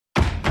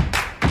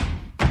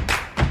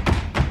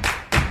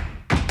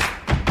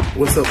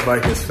What's up,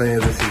 Vikings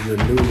fans? This is your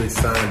newly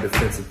signed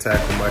defensive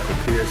tackle, Michael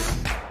Pierce.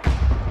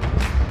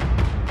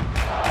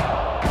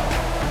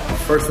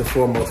 First and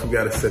foremost, we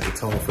got to set the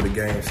tone for the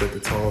game, set the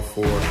tone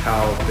for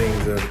how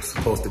things are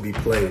supposed to be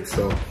played.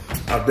 So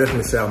I'll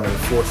definitely say I'm an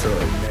enforcer in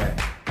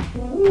that.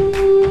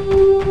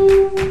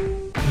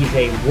 He's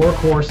a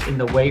workhorse in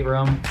the weight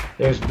room.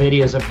 There's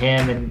videos of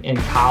him in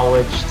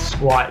college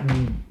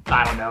squatting,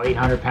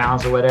 800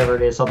 pounds or whatever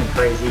it is, something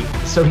crazy.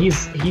 So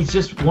he's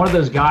just one of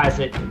those guys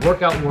that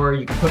work out where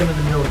you can put him in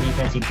the middle of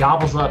defense. He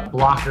gobbles up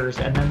blockers,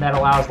 and then that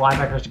allows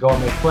linebackers to go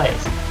and make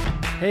plays.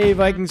 Hey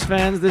Vikings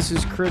fans, this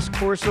is Chris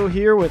Corso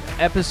here with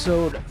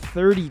episode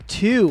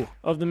 32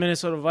 of the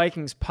Minnesota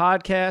Vikings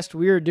podcast.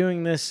 We are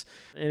doing this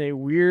in a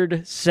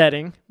weird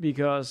setting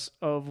because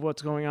of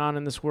what's going on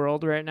in this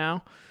world right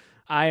now.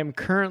 I am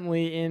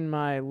currently in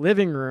my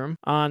living room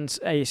on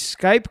a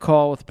Skype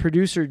call with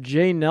producer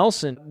Jay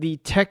Nelson, the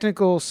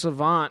technical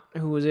savant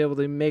who was able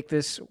to make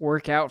this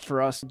work out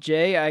for us.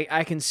 Jay,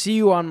 I can see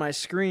you on my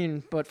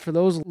screen, but for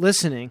those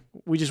listening,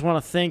 we just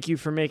want to thank you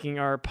for making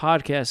our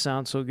podcast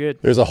sound so good.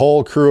 There's a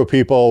whole crew of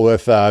people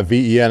with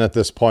VEN at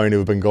this point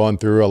who've been going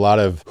through a lot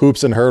of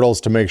hoops and hurdles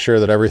to make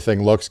sure that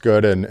everything looks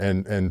good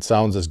and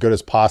sounds as good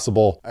as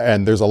possible.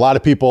 And there's a lot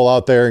of people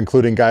out there,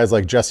 including guys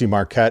like Jesse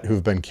Marquette,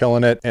 who've been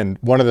killing it. And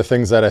one of the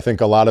things that I think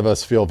a lot of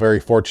us feel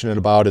very fortunate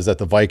about is that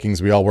the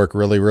Vikings, we all work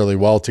really, really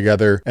well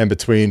together. And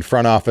between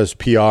front office,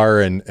 PR,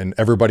 and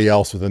everybody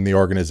else within the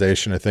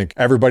organization, I think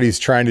everybody's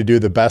trying to do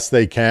the best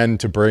they can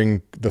to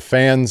bring the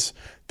fans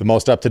the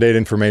most up-to-date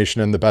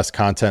information and the best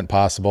content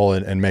possible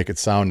and make it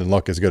sound and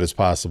look as good as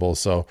possible.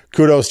 So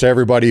kudos to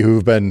everybody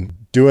who've been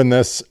doing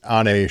this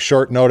on a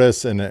short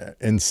notice in an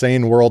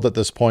insane world at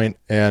this point.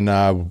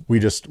 And we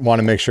just want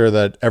to make sure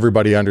that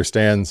everybody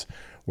understands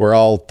we're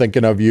all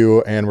thinking of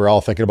you, and we're all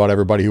thinking about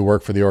everybody who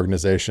worked for the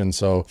organization.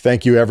 So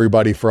thank you,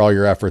 everybody, for all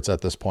your efforts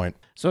at this point.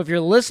 So if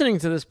you're listening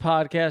to this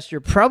podcast,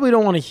 you probably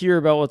don't want to hear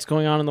about what's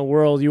going on in the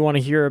world. You want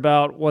to hear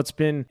about what's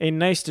been a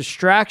nice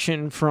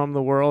distraction from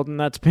the world, and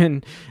that's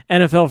been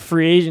NFL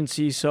free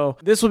agency. So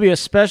this will be a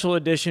special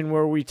edition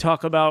where we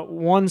talk about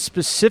one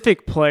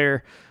specific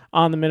player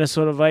on the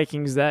Minnesota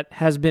Vikings that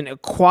has been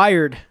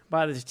acquired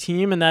by the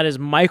team, and that is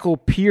Michael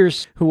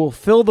Pierce, who will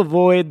fill the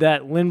void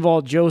that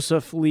Linval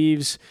Joseph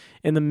leaves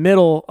in the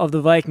middle of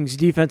the Vikings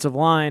defensive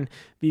line.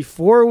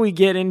 Before we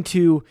get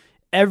into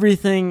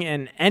everything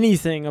and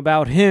anything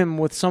about him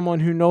with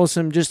someone who knows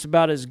him just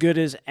about as good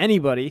as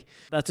anybody,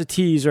 that's a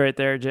tease right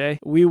there, Jay.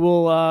 We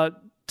will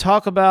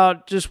talk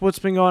about just what's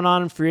been going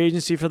on in free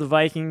agency for the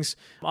Vikings.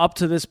 Up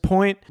to this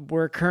point,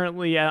 we're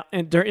currently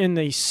in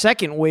the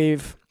second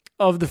wave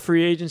of the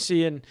free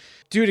agency, and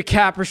due to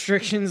cap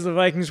restrictions, the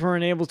Vikings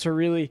weren't able to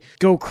really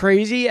go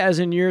crazy as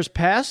in years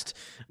past,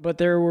 but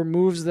there were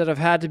moves that have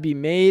had to be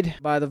made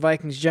by the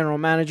Vikings general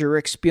manager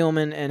Rick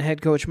Spielman and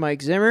head coach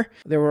Mike Zimmer.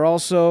 There were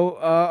also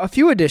a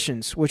few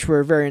additions, which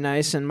were very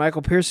nice, and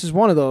Michael Pierce is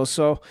one of those.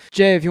 So,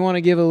 Jay, if you want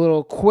to give a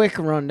little quick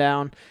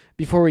rundown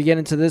before we get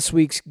into this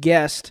week's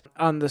guest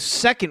on the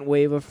second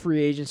wave of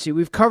free agency.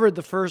 We've covered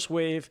the first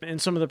wave in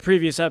some of the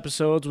previous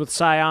episodes with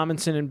Cy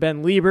Amundsen and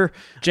Ben Lieber.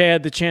 Jay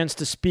had the chance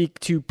to speak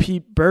to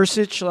Pete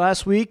Bursich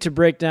last week to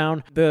break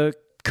down the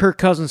Kirk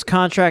Cousins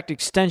contract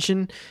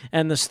extension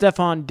and the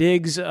Stephon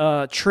Diggs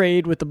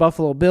trade with the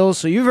Buffalo Bills.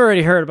 So you've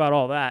already heard about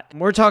all that.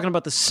 We're talking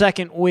about the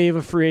second wave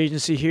of free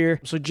agency here.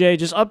 So Jay,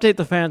 just update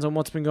the fans on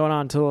what's been going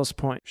on until this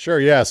point.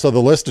 Sure, yeah. So the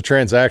list of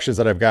transactions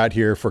that I've got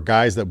here for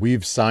guys that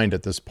we've signed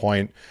at this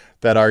point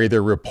that are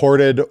either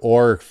reported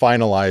or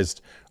finalized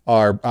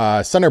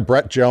are center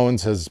Brett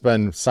Jones has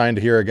been signed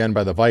here again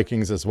by the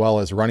Vikings, as well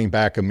as running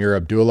back Amir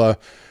Abdullah.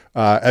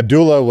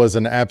 Abdullah was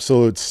an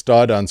absolute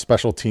stud on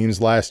special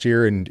teams last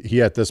year, and he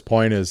at this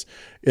point is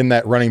in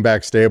that running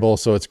back stable.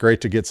 So it's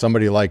great to get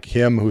somebody like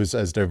him, who's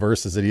as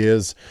diverse as he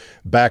is,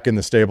 back in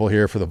the stable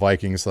here for the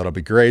Vikings. That'll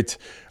be great.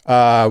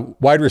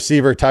 Wide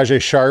receiver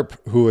Tajay Sharp,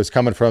 who is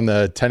coming from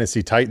the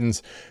Tennessee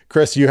Titans.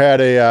 Chris, you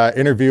had a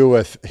interview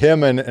with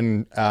him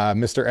and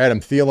Mr. Adam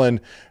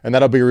Thielen, and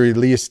that'll be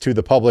released to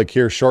the public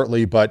here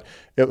shortly. But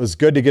it was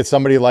good to get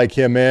somebody like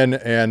him in,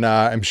 and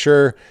I'm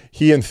sure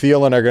he and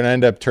Thielen are going to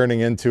end up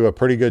turning into a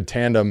pretty good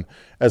tandem,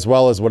 as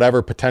well as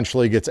whatever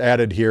potentially gets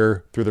added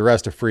here through the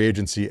rest of free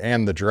agency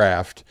and the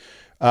draft.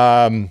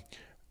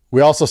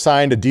 We also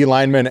signed a D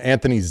lineman,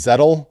 Anthony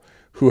Zettel,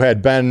 who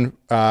had been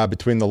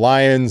between the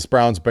Lions,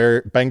 Browns,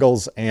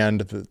 Bengals,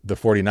 and the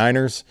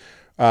 49ers.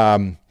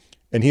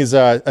 And he's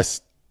a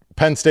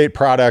Penn State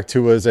product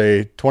who was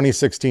a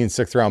 2016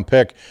 sixth-round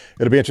pick.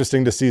 It'll be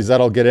interesting to see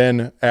Zettel get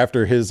in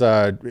after his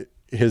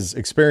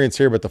experience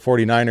here with the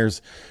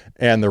 49ers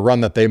and the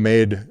run that they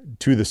made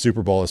to the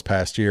Super Bowl this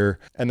past year.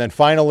 And then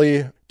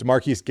finally,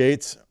 DeMarquise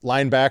Gates,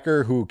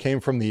 linebacker who came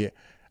from the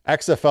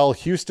XFL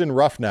Houston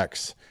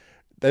Roughnecks.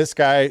 This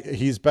guy,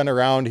 he's been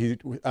around. He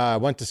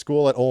went to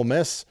school at Ole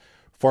Miss,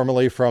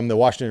 formerly from the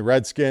Washington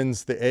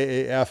Redskins, the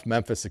AAF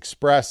Memphis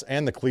Express,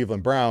 and the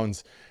Cleveland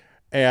Browns.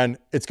 And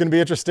it's going to be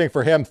interesting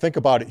for him. Think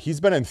about it. He's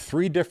been in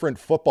 3 different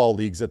football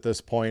leagues at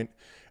this point,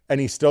 and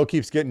he still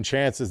keeps getting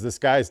chances. This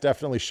guy's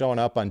definitely showing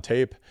up on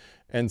tape.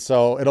 And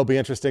so it'll be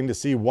interesting to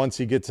see once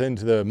he gets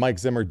into the Mike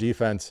Zimmer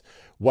defense,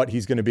 what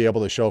he's going to be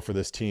able to show for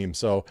this team.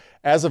 So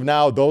as of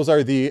now, those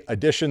are the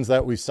additions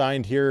that we've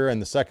signed here in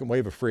the second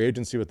wave of free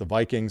agency with the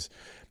Vikings.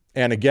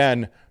 And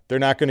again, they're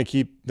not going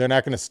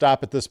to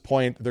stop at this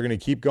point. They're going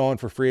to keep going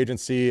for free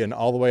agency and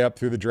all the way up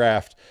through the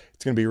draft.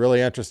 It's going to be really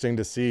interesting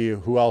to see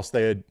who else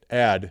they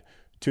add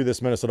to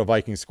this Minnesota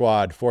Vikings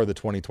squad for the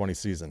 2020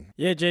 season.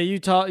 Yeah, Jay, you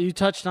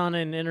touched on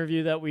an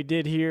interview that we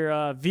did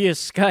here via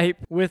Skype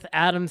with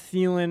Adam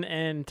Thielen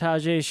and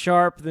Tajay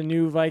Sharp, the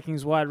new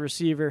Vikings wide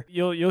receiver.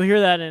 You'll hear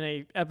that in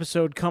a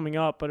episode coming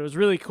up, but it was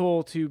really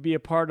cool to be a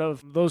part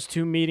of those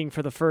two meeting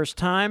for the first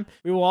time.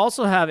 We will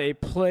also have a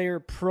player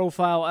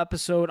profile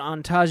episode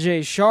on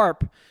Tajay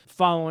Sharp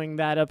following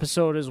that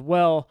episode as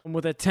well,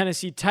 with a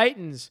Tennessee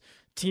Titans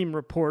team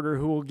reporter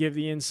who will give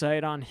the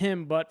insight on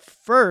him. But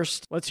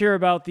first, let's hear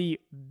about the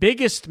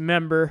biggest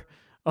member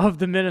of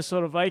the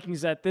Minnesota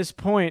Vikings at this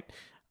point.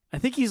 I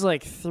think he's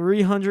like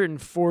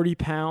 340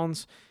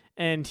 pounds,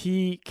 and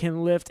he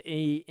can lift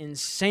a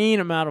insane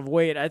amount of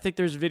weight. I think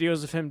there's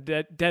videos of him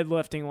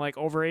deadlifting like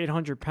over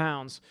 800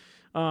 pounds.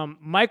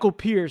 Michael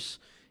Pierce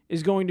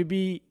is going to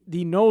be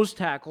the nose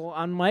tackle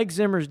on Mike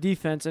Zimmer's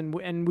defense,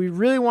 and we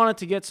really wanted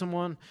to get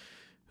someone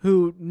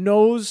who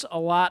knows a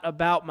lot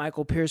about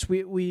Michael Pierce.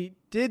 We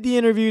did the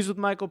interviews with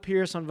Michael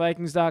Pierce on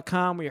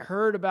Vikings.com. We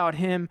heard about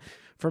him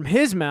from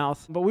his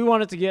mouth, but we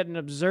wanted to get an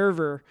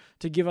observer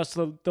to give us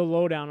the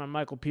lowdown on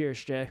Michael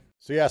Pierce, Jay.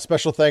 So yeah,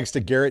 special thanks to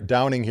Garrett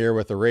Downing here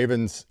with the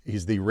Ravens.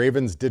 He's the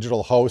Ravens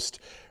digital host.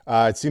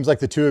 It seems like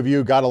the two of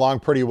you got along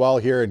pretty well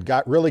here and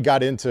really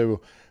got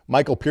into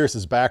Michael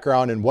Pierce's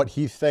background and what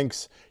he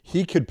thinks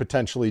he could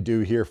potentially do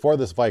here for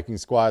this Viking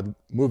squad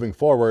moving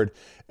forward,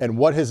 and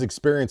what his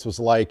experience was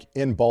like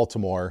in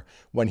Baltimore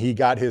when he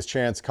got his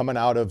chance coming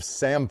out of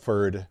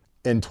Samford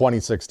in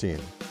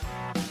 2016.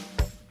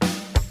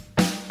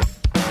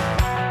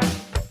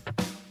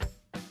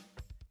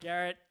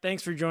 Garrett,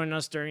 thanks for joining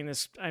us during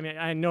this. I mean,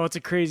 I know it's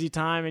a crazy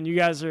time, and you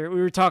guys we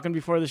were talking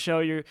before the show,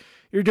 you're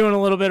doing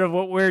a little bit of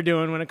what we're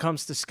doing when it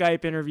comes to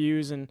Skype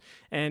interviews and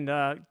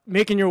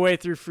making your way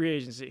through free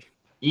agency.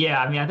 Yeah,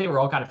 I mean, I think we're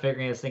all kind of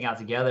figuring this thing out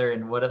together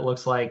and what it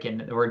looks like,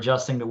 and we're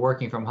adjusting to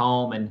working from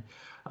home. And,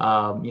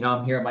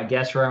 I'm here at my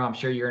guest room. I'm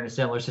sure you're in a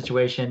similar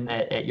situation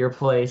at your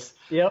place.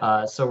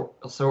 Yep. So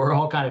we're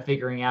all kind of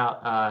figuring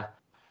out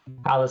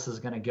how this is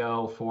going to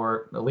go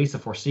for at least the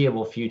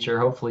foreseeable future.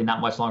 Hopefully not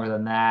much longer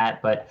than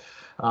that. But,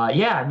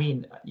 I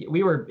mean,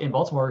 we were in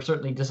Baltimore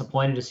certainly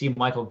disappointed to see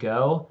Michael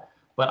go.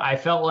 But I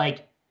felt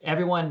like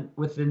everyone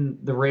within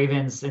the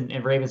Ravens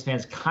and Ravens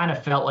fans kind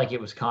of felt like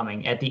it was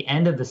coming. At the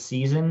end of the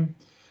season,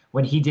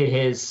 when he did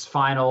his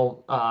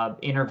final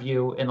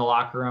interview in the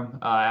locker room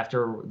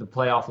after the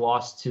playoff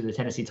loss to the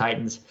Tennessee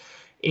Titans,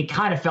 it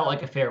kind of felt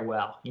like a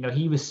farewell.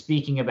 He was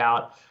speaking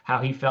about how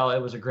he felt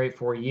it was a great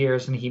 4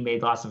 years, and he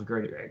made lots of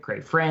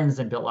great friends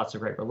and built lots of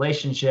great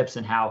relationships,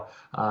 and how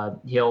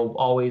he'll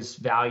always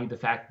value the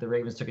fact that the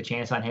Ravens took a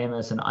chance on him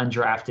as an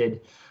undrafted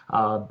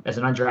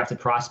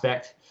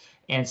prospect.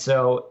 And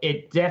so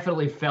it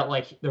definitely felt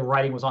like the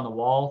writing was on the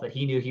wall, that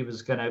he knew he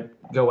was going to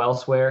go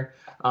elsewhere.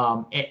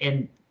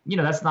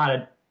 That's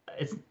not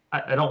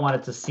I don't want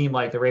it to seem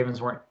like the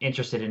Ravens weren't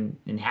interested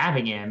in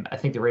having him. I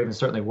think the Ravens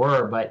certainly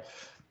were, but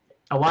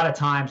a lot of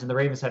times, and the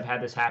Ravens have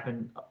had this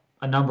happen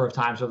a number of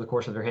times over the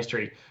course of their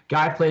history,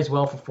 guy plays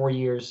well for 4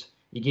 years.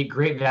 You get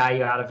great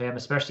value out of him,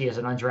 especially as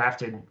an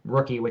undrafted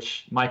rookie,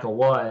 which Michael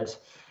was.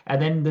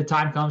 And then the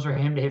time comes for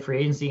him to hit free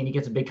agency, and he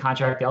gets a big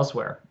contract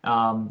elsewhere.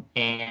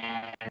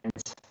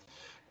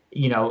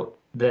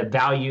 The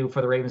value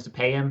for the Ravens to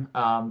pay him,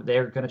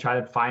 they're going to try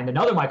to find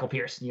another Michael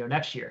Pierce,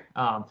 next year.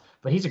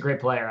 But he's a great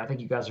player. I think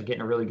you guys are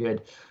getting a really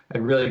good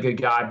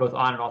guy, both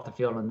on and off the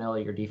field in the middle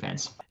of your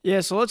defense.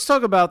 Yeah, so let's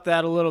talk about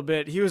that a little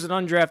bit. He was an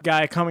undrafted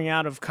guy coming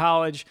out of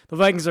college. The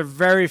Vikings are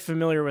very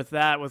familiar with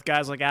that, with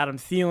guys like Adam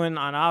Thielen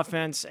on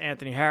offense,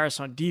 Anthony Harris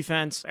on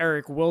defense.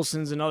 Eric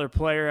Wilson's another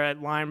player at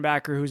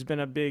linebacker who's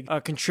been a big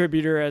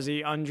contributor as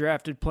an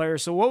undrafted player.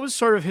 So what was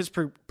sort of his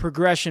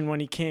progression when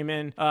he came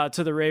in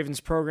to the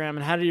Ravens program,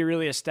 and how did he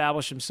really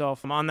establish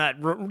himself on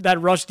that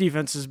rush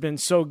defense has been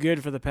so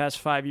good for the past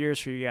 5 years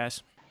for you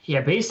guys?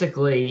 Yeah,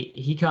 basically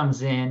he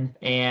comes in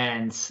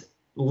and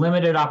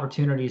limited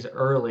opportunities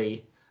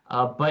early,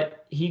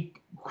 but he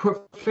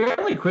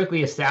fairly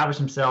quickly established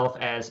himself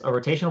as a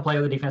rotational player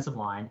of the defensive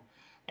line.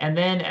 And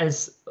then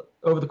as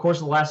over the course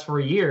of the last 4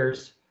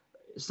 years,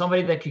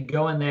 somebody that could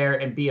go in there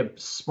and be a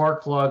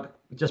spark plug,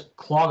 just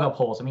clog up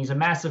holes. I mean, he's a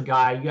massive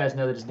guy. You guys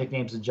know that his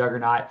nickname's the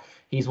Juggernaut.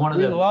 He's one of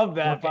We love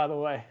that, by the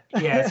way.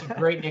 Yeah, it's a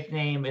great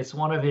nickname. It's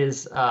one of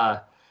his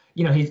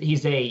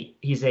he's a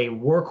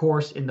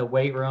workhorse in the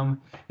weight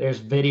room.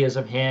 There's videos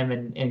of him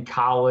in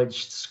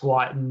college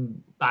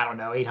squatting,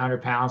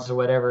 800 pounds or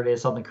whatever it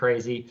is, something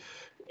crazy.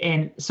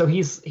 And so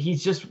he's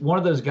just one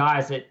of those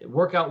guys that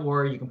workout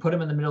warrior. You can put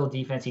him in the middle of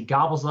defense. He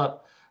gobbles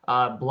up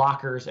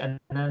blockers, and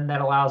then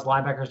that allows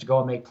linebackers to go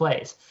and make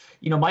plays.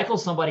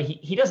 Michael's somebody,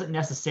 he doesn't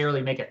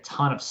necessarily make a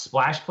ton of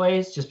splash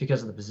plays just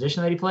because of the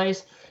position that he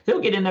plays. He'll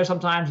get in there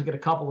sometimes and get a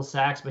couple of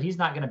sacks, but he's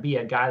not going to be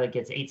a guy that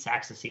gets 8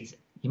 sacks a season.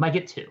 He might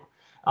get 2.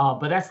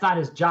 But that's not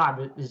his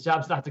job. His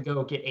job's not to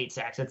go get 8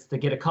 sacks. It's to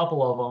get a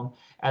couple of them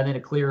and then to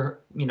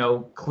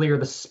clear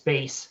the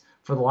space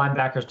for the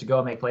linebackers to go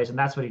and make plays, and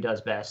that's what he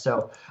does best.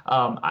 So,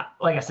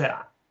 like I said,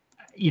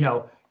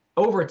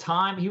 over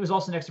time, he was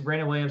also next to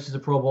Brandon Williams, who's a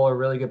Pro Bowler, a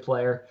really good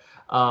player,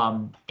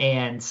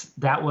 and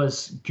that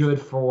was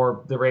good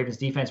for the Ravens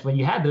defense. When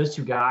you had those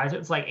two guys, it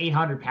was like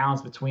 800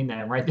 pounds between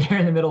them right there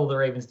in the middle of the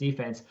Ravens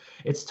defense.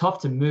 It's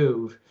tough to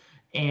move,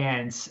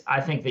 and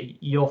I think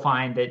that you'll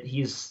find that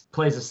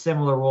plays a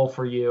similar role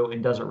for you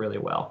and does it really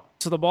well.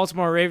 So the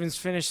Baltimore Ravens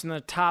finished in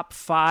the top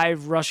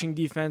 5 rushing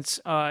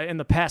defense in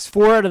the past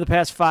 4 out of the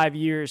past 5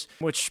 years,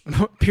 which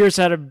Pierce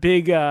had a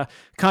big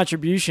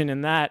contribution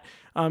in that.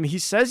 He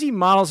says he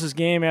models his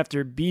game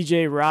after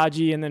B.J.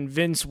 Raji and then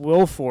Vince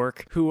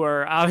Wilfork, who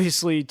are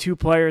obviously 2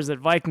 players that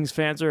Vikings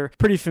fans are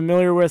pretty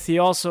familiar with. He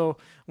also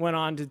went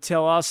on to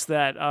tell us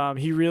that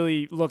he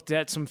really looked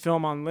at some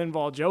film on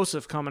Linval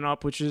Joseph coming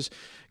up, which is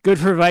good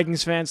for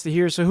Vikings fans to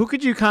hear. So who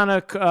could you kind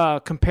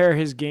of compare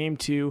his game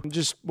to,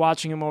 just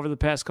watching him over the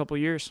past couple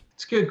of years?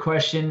 It's a good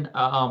question.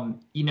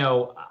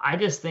 I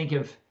just think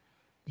of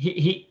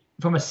he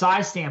from a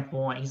size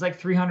standpoint, he's like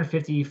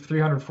 350,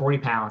 340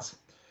 pounds.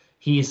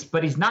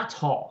 But he's not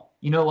tall,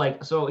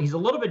 so he's a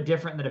little bit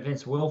different than a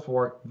Vince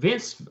Wilfork.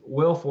 Vince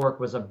Wilfork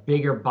was a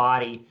bigger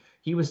body.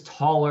 He was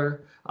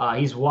taller.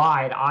 He's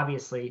wide,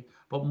 obviously,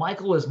 but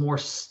Michael is more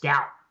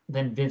stout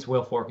than Vince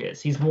Wilfork is.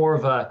 He's more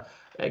of a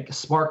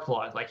spark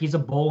plug. Like, he's a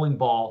bowling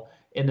ball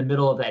in the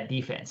middle of that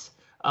defense.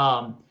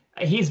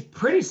 He's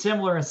pretty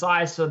similar in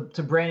size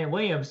to Brandon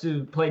Williams,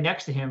 who played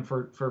next to him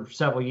for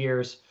several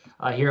years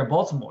here in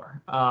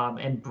Baltimore.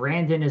 And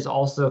Brandon is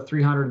also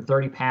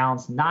 330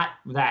 pounds, not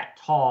that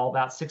tall,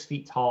 about 6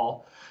 feet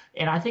tall.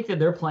 And I think that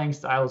their playing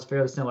style is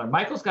fairly similar.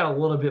 Michael's got a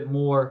little bit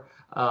more,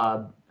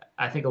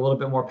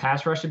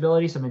 pass rush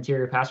ability, some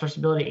interior pass rush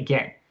ability.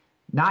 Again,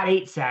 not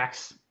 8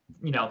 sacks,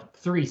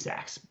 3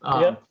 sacks.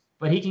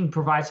 But he can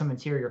provide some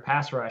interior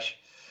pass rush.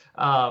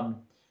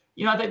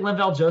 I think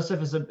Linval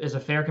Joseph is a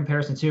fair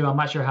comparison too. I'm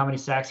not sure how many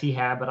sacks he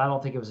had, but I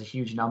don't think it was a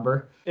huge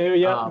number.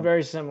 Yeah,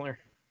 very similar.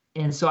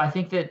 And so I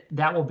think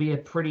that will be a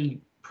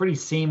pretty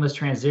seamless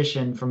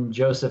transition from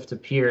Joseph to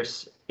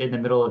Pierce in the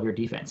middle of your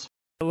defense.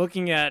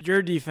 Looking at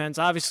your defense,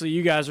 obviously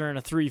you guys are in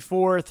a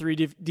 3-4, 3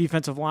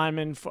 defensive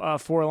linemen, 4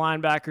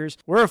 linebackers.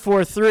 We're a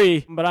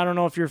 4-3, but I don't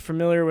know if you're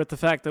familiar with the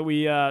fact that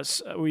we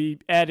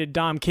added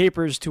Dom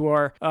Capers to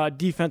our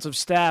defensive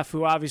staff,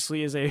 who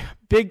obviously is a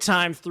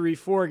big-time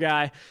 3-4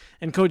 guy,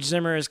 and Coach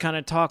Zimmer has kind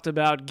of talked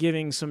about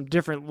giving some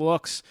different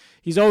looks.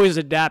 He's always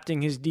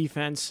adapting his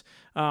defense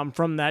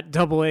from that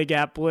double A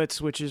gap blitz,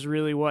 which is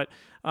really what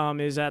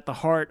is at the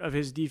heart of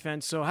his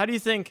defense. So how do you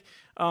think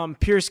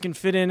Pierce can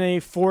fit in a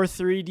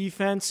 4-3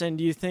 defense, and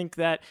do you think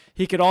that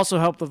he could also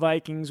help the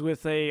Vikings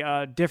with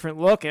a different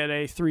look at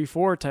a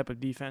 3-4 type of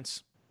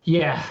defense?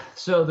 Yeah,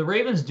 so the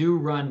Ravens do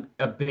run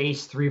a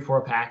base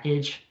 3-4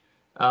 package,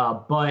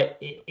 but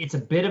it's a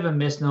bit of a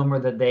misnomer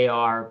that they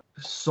are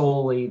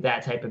solely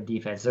that type of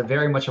defense. They're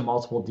very much a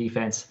multiple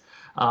defense,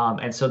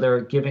 and so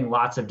they're giving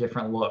lots of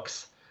different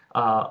looks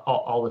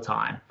all the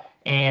time.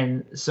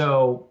 And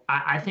so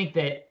I think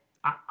that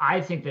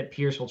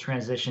Pierce will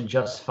transition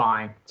just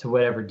fine to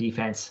whatever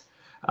defense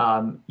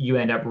you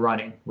end up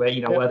running.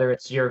 Whether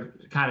it's your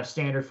kind of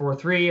standard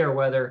 4-3 or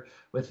whether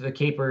with the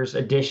Capers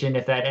addition,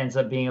 if that ends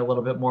up being a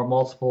little bit more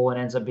multiple and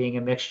ends up being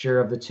a mixture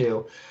of the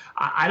two.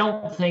 I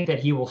don't think that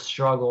he will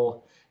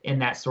struggle in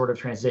that sort of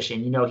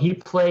transition. He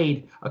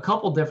played a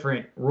couple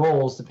different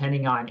roles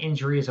depending on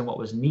injuries and what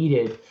was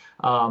needed.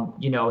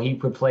 He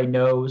could play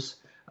nose,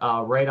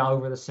 right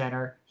over the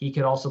center. He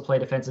could also play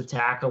defensive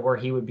tackle, where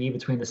he would be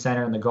between the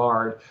center and the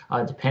guard,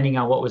 depending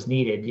on what was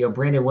needed.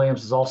 Brandon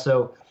Williams is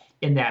also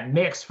in that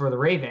mix for the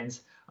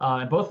Ravens,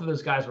 and both of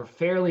those guys were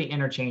fairly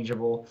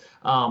interchangeable.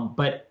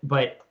 But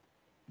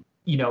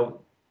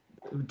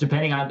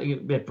depending on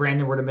if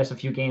Brandon were to miss a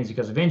few games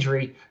because of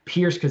injury,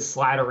 Pierce could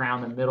slide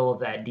around the middle of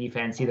that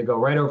defense, either go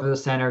right over the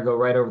center, go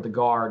right over the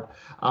guard,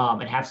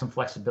 and have some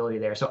flexibility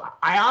there. So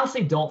I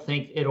honestly don't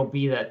think it'll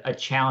be a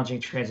challenging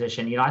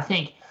transition. I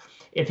think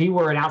if he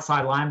were an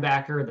outside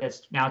linebacker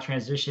that's now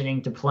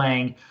transitioning to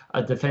playing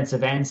a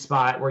defensive end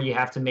spot where you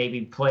have to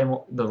maybe play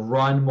the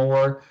run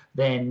more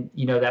than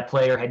that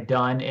player had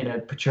done in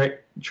a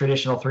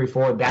traditional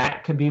 3-4,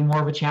 that could be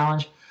more of a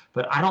challenge.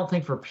 But I don't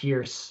think for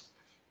Pierce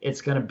it's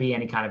going to be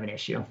any kind of an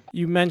issue.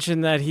 You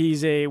mentioned that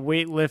he's a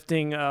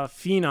weightlifting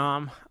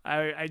phenom.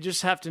 I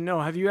just have to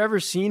know, have you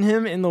ever seen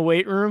him in the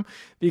weight room?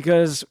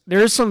 Because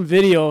there's some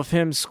video of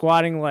him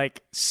squatting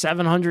like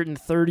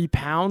 730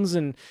 pounds,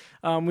 and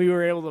we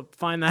were able to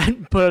find that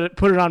and put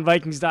it on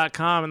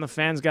Vikings.com, and the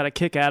fans got a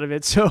kick out of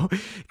it. So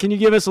can you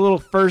give us a little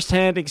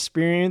firsthand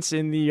experience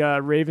in the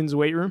Ravens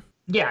weight room?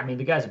 Yeah, I mean,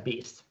 the guy's a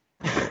beast.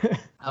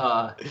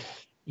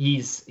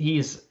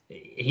 He's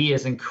he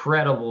is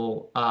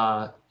incredible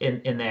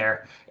in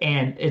there.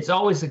 And it's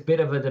always a bit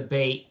of a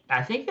debate.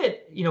 I think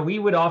that, we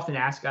would often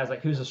ask guys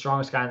like, who's the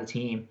strongest guy on the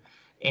team?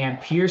 And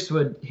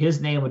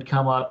his name would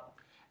come up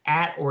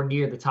at or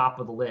near the top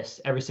of the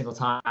list every single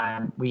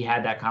time we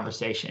had that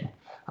conversation.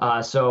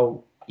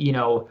 So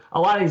a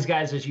lot of these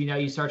guys, as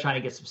you start trying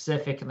to get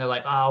specific and they're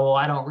like, oh, well,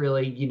 I don't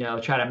really,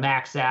 try to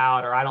max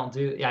out, or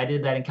I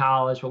did that in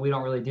college, but we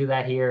don't really do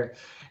that here.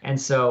 And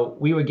so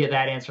we would get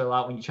that answer a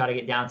lot when you try to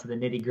get down to the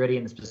nitty gritty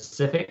and the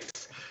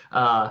specifics.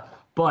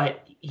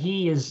 But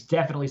he is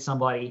definitely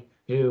somebody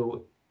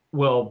who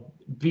will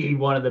be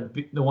one of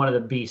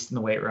the beasts in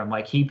the weight room.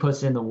 Like, he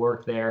puts in the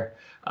work there,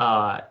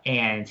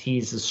 and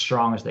he's as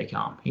strong as they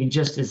come. He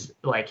just is,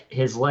 like,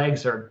 his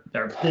legs are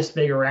this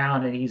big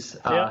around, and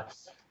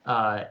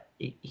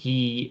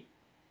he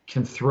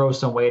can throw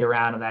some weight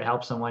around, and that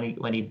helps him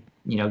when he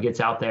gets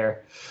out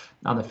there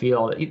on the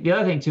field. The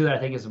other thing too that I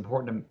think is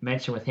important to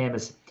mention with him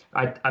is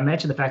I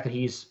mentioned the fact that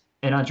he's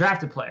an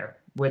undrafted player,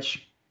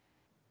 which,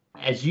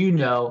 as you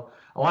know,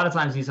 a lot of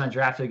times these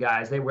undrafted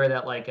guys, they wear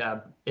that like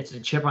it's a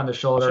chip on their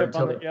shoulder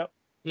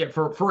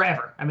for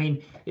forever. I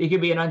mean, you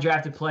could be an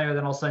undrafted player,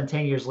 then all of a sudden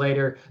 10 years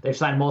later, they've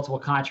signed multiple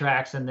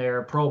contracts and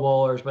they're Pro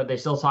Bowlers, but they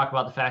still talk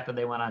about the fact that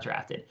they went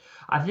undrafted.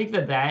 I think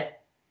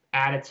that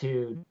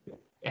attitude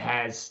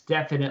has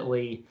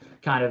definitely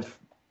kind of,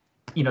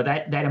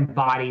 that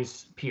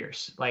embodies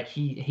Pierce. Like,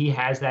 he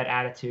has that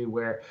attitude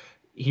where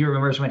he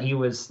remembers when he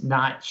was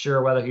not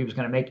sure whether he was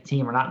going to make a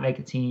team or not make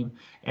a team.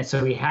 And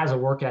so he has a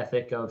work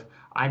ethic of,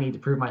 I need to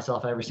prove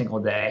myself every single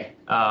day.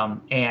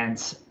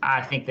 And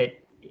I think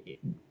that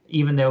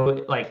even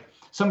though, like,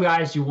 some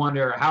guys you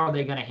wonder, how are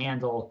they going to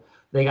handle,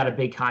 they got a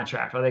big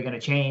contract. Are they going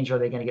to change? Are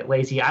they going to get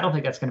lazy? I don't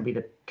think that's going to be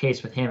the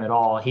case with him at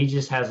all. He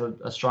just has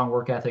a strong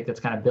work ethic that's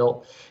kind of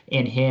built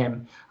in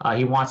him.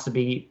 He wants to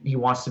be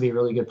a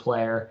really good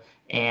player.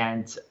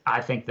 And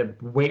I think the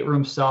weight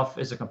room stuff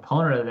is a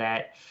component of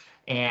that.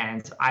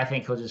 And I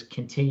think he'll just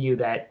continue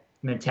that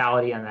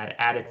mentality and that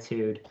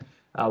attitude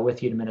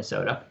with you to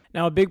Minnesota.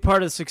 Now, a big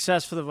part of the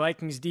success for the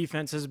Vikings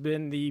defense has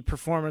been the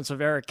performance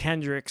of Eric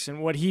Kendricks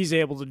and what he's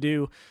able to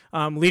do,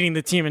 leading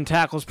the team in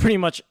tackles pretty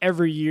much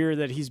every year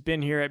that he's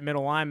been here at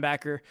middle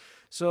linebacker.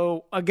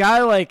 So a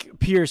guy like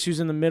Pierce, who's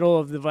in the middle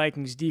of the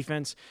Vikings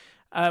defense,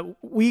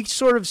 we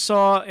sort of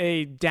saw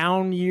a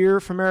down year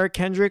from Eric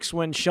Kendricks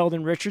when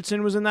Sheldon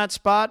Richardson was in that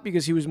spot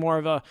because he was more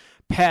of a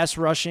pass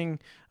rushing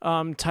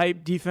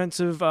type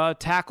defensive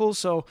tackle.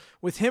 So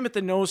with him at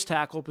the nose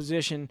tackle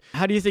position,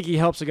 how do you think he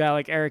helps a guy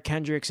like Eric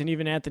Kendricks and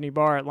even Anthony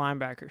Barr at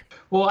linebacker?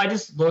 Well, I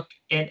just look,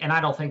 and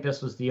I don't think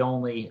this was the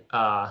only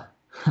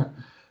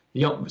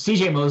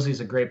C.J. Mosley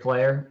is a great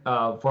player,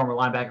 former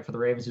linebacker for the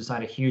Ravens who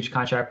signed a huge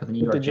contract with the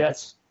New York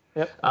Jets.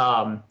 Yep.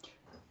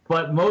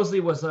 But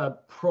Mosley was a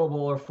Pro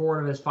Bowler 4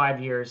 of his 5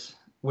 years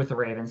with the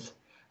Ravens.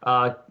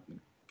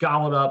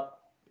 Gobbled up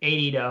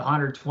 80 to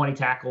 120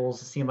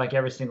 tackles, it seemed like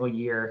every single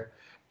year.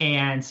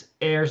 And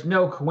there's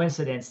no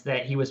coincidence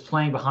that he was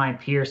playing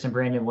behind Pierce and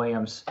Brandon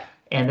Williams,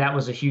 and that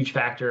was a huge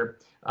factor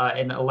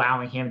in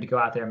allowing him to go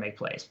out there and make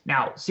plays.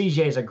 Now,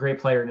 CJ is a great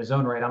player in his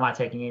own right. I'm not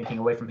taking anything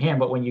away from him,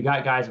 but when you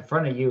got guys in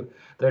front of you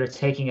that are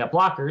taking up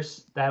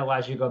blockers, that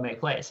allows you to go make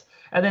plays.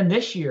 And then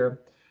this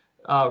year,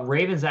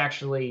 Ravens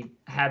actually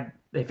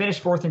they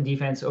finished 4th in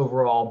defense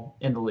overall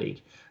in the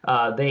league.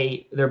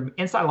 Their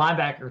inside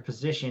linebacker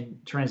position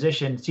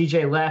transition,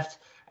 CJ left,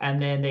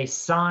 and then they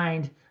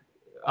signed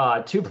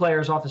 2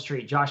 players off the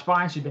street. Josh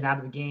Bynes, who'd been out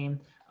of the game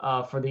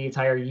for the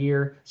entire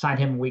year, signed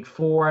him in week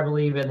 4, I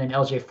believe, and then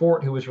LJ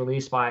Fort, who was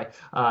released by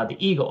the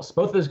Eagles.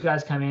 Both of those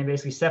guys come in,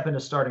 basically step into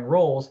starting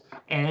roles,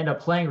 and end up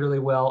playing really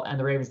well, and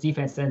the Ravens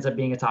defense ends up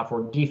being a top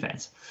 4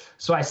 defense.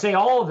 So I say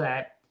all of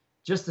that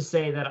just to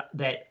say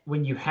that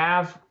when you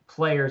have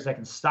players that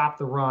can stop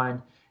the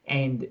run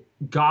and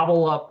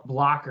gobble up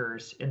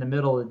blockers in the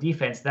middle of the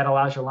defense, that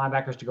allows your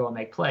linebackers to go and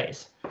make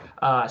plays.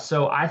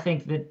 So I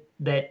think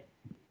that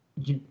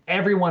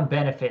everyone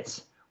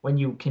benefits when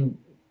you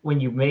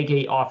make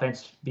a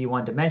offense be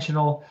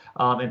one-dimensional,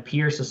 and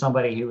Pierce is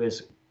somebody who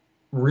is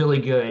really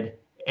good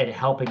at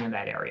helping in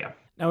that area.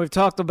 Now, we've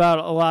talked about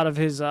a lot of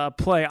his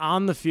play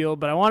on the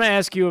field, but I want to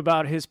ask you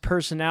about his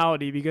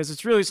personality because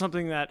it's really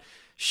something that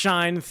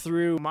shined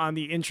through on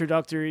the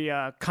introductory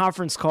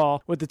conference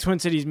call with the Twin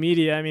Cities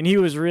media. I mean, he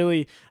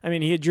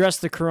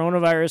addressed the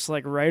coronavirus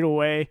like right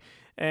away,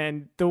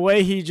 and the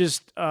way he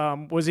just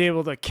was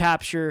able to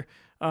capture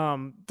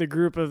the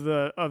group of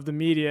the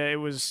media, it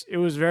was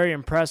very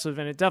impressive,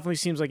 and it definitely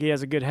seems like he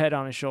has a good head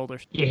on his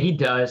shoulders. Yeah, he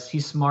does.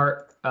 He's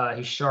smart.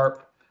 He's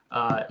sharp.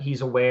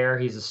 He's aware.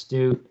 He's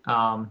astute.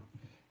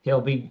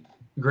 He'll be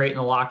great in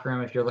the locker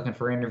room if you're looking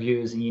for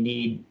interviews and you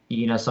need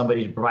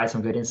somebody to provide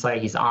some good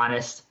insight. He's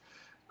honest.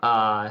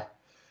 I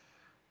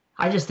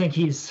just think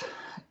he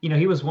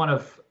was one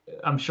of,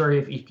 I'm sure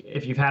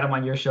if you've had him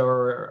on your show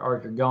or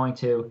if you're going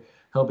to,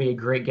 he'll be a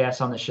great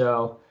guest on the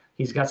show.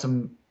 He's got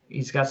some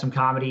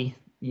comedy.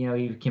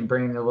 You can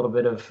bring a little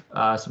bit of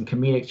some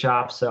comedic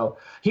chops. So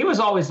he was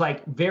always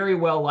like very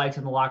well liked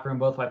in the locker room,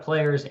 both by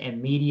players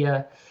and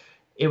media.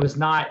 it was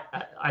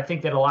not. I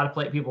think that a lot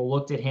of people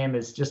looked at him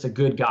as just a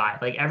good guy.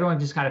 Like everyone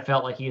just kind of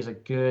felt like he was a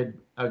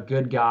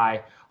good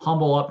guy,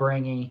 humble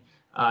upbringing.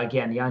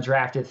 Again, the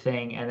undrafted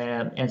thing, and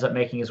then ends up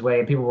making his way,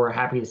 and people were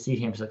happy to see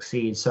him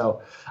succeed.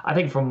 So I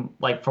think from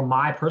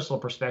my personal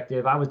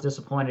perspective, I was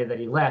disappointed that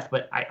he left,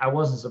 but I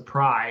wasn't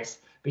surprised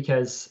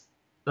because,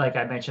 like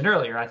I mentioned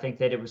earlier, I think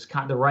that it was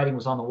the writing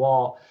was on the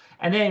wall.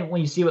 And then when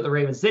you see what the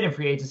Ravens did in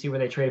free agency, where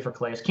they traded for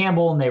Calais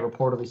Campbell and they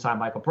reportedly signed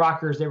Michael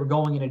Brockers, they were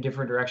going in a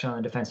different direction on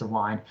the defensive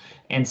line.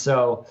 And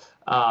so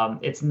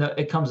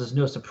it comes as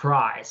no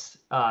surprise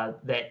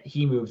that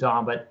he moved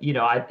on. But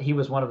he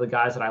was one of the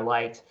guys that I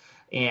liked.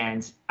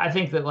 And I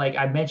think that, like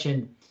I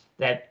mentioned,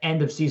 that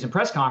end of season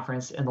press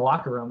conference in the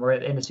locker room or at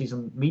the end of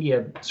season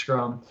media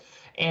scrum.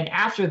 And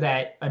after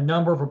that, a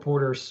number of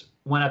reporters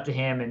went up to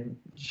him and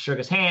shook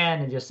his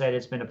hand and just said,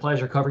 "It's been a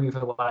pleasure covering you for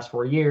the last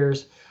 4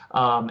 years."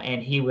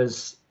 And he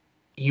was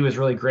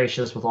really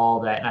gracious with all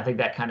of that. And I think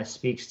that kind of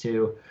speaks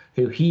to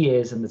who he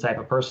is and the type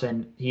of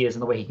person he is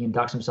and the way he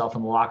conducts himself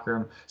in the locker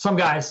room. Some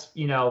guys,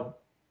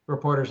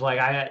 reporters like,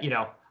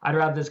 I'd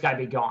rather this guy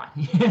be gone.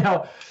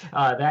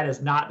 That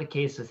is not the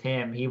case with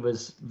him. He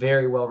was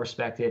very well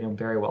respected and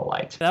very well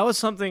liked. That was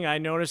something I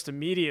noticed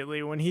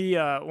immediately when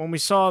when we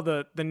saw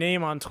the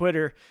name on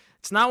Twitter.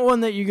 It's not one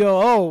that you go,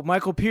 oh,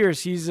 Michael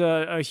Pierce, he's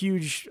a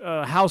huge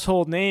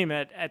household name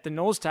at the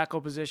nose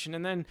tackle position.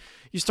 And then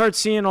you start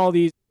seeing all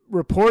these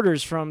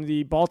reporters from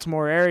the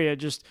Baltimore area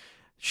just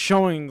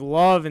showing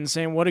love and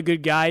saying what a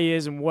good guy he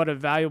is and what a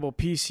valuable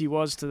piece he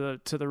was to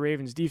the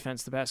Ravens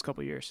defense the past couple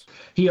of years.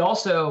 He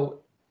also,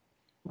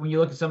 when you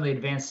look at some of the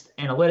advanced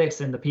analytics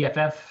and the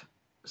PFF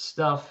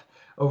stuff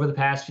over the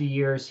past few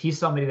years, he's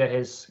somebody that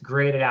has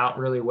graded out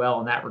really well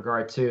in that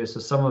regard too.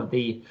 So some of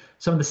the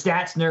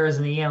stats nerds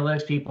and the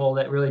analytics people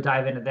that really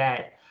dive into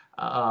that,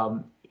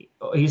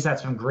 he's had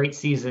some great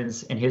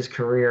seasons in his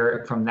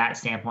career from that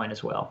standpoint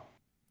as well.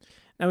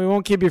 And we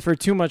won't keep you for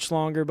too much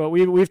longer, but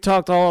we've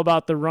talked all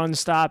about the run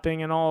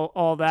stopping and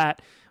all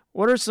that.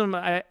 What are some?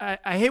 I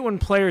hate when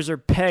players are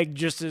pegged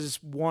just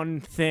as one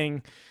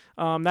thing.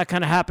 That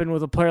kind of happened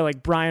with a player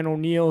like Brian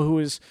O'Neill, who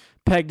was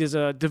pegged as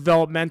a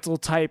developmental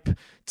type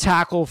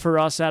tackle for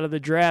us out of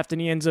the draft,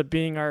 and he ends up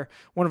being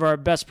one of our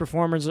best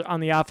performers on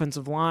the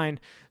offensive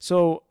line.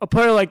 So a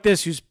player like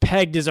this who's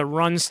pegged as a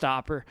run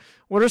stopper,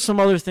 what are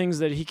some other things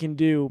that he can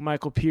do,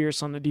 Michael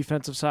Pierce, on the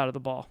defensive side of the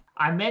ball?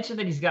 I mentioned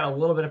that he's got a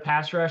little bit of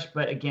pass rush,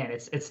 but again,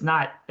 it's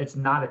not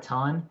a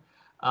ton.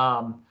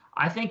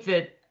 I think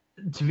that,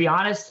 to be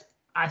honest,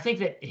 I think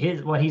that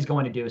what he's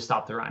going to do is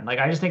stop the run. Like,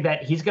 I just think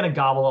that he's going to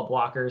gobble up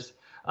blockers.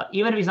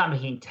 Even if he's not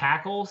making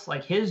tackles,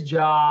 like, his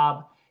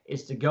job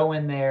is to go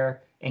in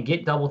there and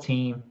get double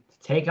team, to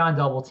take on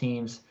double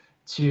teams,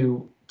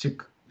 to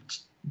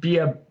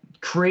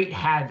create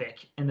havoc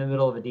in the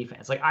middle of a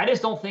defense. Like, I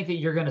just don't think that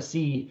you're going to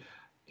see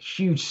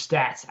huge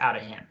stats out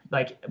of him.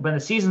 Like, when the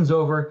season's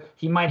over,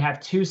 he might have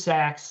 2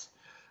 sacks,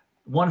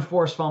 1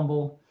 forced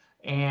fumble,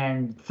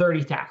 and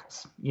 30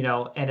 tackles,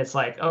 and it's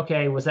like,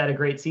 okay, was that a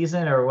great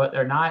season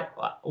or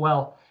not?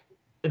 Well,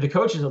 the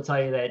coaches will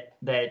tell you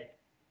that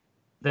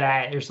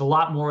there's a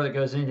lot more that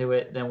goes into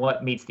it than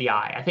what meets the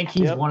eye. I think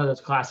he's one of those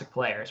classic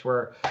players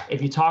where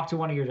if you talk to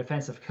one of your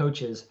defensive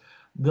coaches,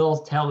 they'll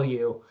tell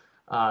you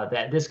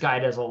that this guy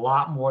does a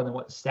lot more than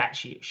what the stat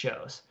sheet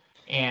shows.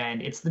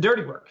 And it's the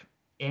dirty work.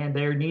 And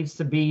there needs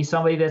to be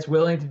somebody that's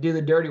willing to do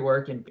the dirty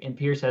work, and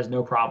Pierce has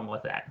no problem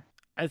with that.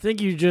 I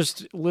think you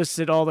just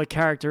listed all the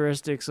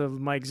characteristics of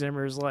Mike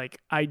Zimmer's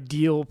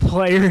ideal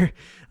player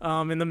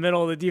in the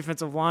middle of the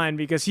defensive line,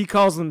 because he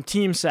calls them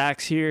team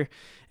sacks here.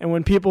 And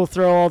when people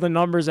throw all the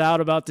numbers out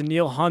about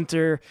Danielle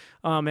Hunter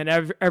and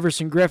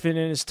Everson Griffin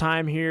in his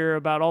time here,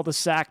 about all the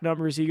sack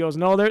numbers, he goes,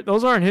 no,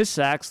 those aren't his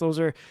sacks. Those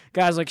are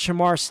guys like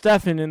Shamar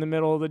Stephen in the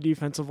middle of the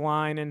defensive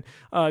line and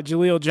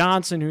Jaleel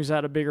Johnson, who's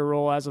had a bigger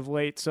role as of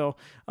late. So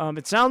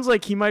it sounds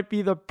like he might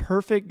be the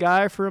perfect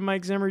guy for a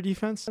Mike Zimmer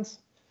defense.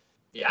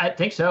 Yeah, I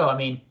think so. I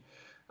mean,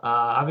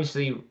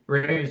 obviously,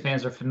 Ravens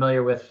fans are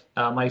familiar with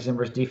Mike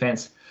Zimmer's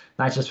defense,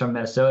 not just from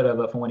Minnesota,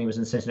 but from when he was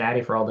in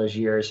Cincinnati for all those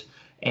years.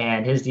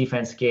 And his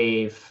defense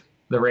gave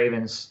the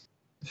Ravens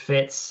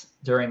fits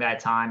during that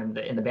time. And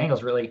the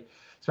Bengals really,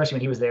 especially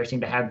when he was there,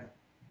 seemed to have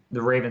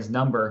the Ravens'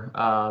 number,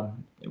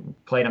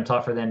 played them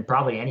tougher than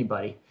probably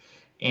anybody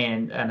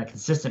and on a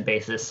consistent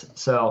basis.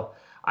 So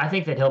I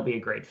think that he'll be a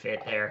great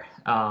fit there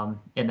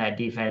in that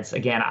defense.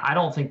 Again, I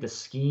don't think the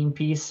scheme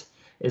piece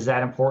is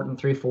that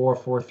important.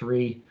 3-4,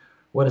 4-3.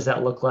 What does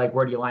that look like?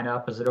 Where do you line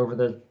up? Is it over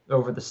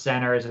the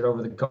center? Is it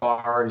over the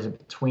guard? Is it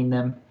between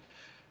them?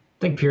 I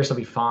think Pierce will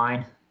be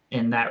fine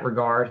in that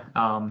regard.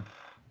 And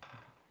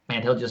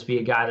he'll just be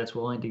a guy that's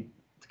willing to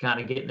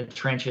kind of get in the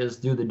trenches,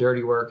 do the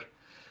dirty work,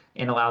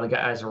 and allow the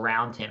guys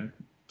around him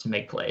to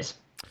make plays.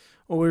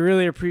 Well, we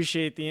really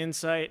appreciate the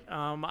insight.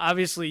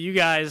 Obviously, you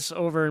guys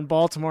over in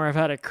Baltimore have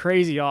had a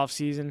crazy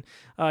offseason.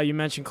 You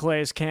mentioned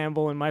Calais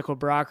Campbell and Michael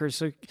Brockers.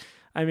 So,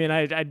 I mean,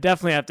 I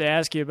definitely have to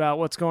ask you about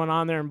what's going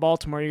on there in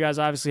Baltimore. You guys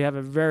obviously have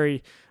a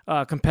very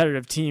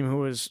competitive team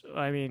who is,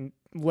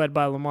 led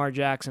by Lamar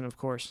Jackson, of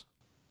course.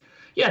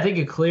 Yeah, I think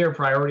a clear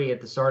priority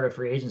at the start of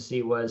free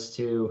agency was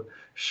to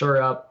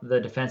shore up the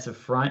defensive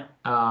front.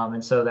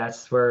 And so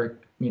that's where,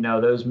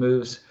 those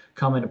moves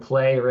come into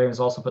play. The Ravens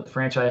also put the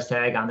franchise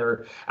tag on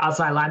their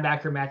outside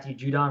linebacker, Matthew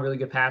Judon, really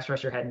good pass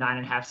rusher, had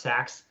 9.5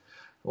 sacks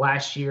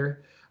last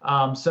year.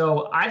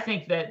 So I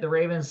think that the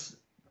Ravens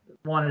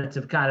wanted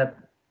to kind of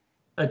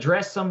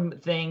address some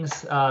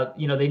things.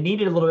 They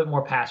needed a little bit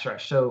more pass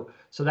rush. So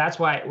that's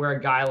where a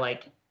guy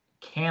like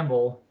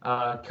Campbell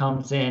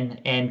comes in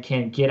and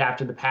can get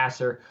after the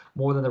passer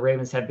more than the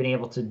Ravens have been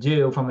able to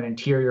do from an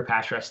interior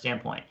pass rush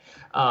standpoint.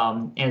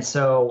 And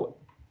so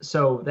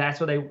that's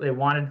what they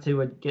wanted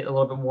to get a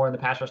little bit more in the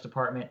pass rush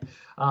department.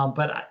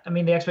 But I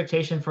mean, the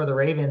expectation for the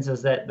Ravens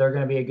is that they're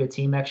going to be a good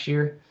team next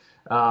year.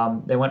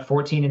 They went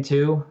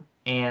 14-2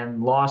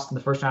 and lost in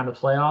the first round of the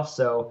playoffs.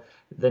 So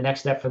the next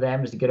step for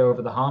them is to get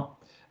over the hump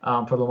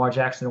for Lamar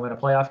Jackson to win a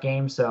playoff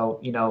game. So,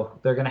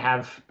 they're going to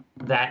have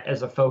that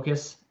as a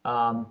focus.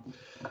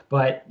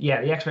 But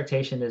yeah, the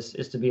expectation is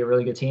to be a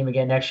really good team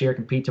again next year,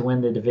 compete to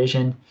win the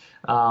division.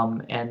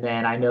 And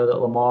then I know that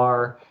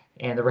Lamar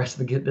and the rest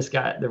of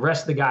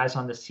the guys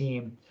on this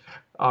team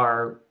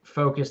are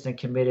focused and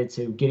committed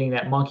to getting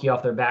that monkey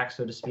off their back,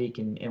 so to speak,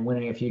 and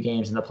winning a few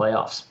games in the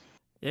playoffs.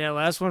 Yeah,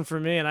 last one for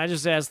me, and I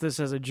just asked this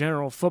as a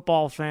general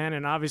football fan,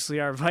 and obviously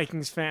our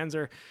Vikings fans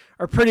are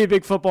pretty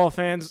big football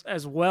fans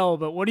as well,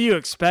 but what do you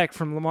expect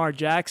from Lamar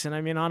Jackson? I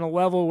mean, on a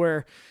level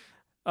where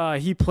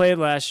he played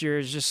last year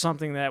is just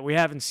something that we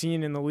haven't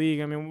seen in the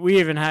league. I mean, we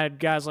even had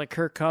guys like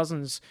Kirk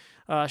Cousins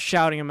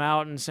shouting him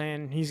out and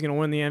saying he's going to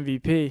win the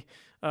MVP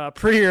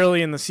pretty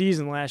early in the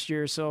season last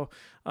year. So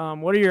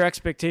what are your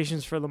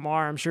expectations for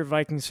Lamar? I'm sure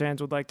Vikings fans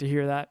would like to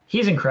hear that.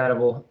 He's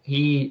incredible.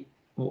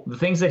 The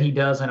things that he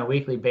does on a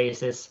weekly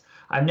basis,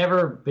 I've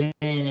never been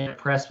in a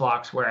press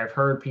box where I've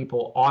heard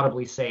people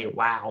audibly say,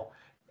 wow,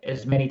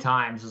 as many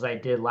times as I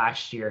did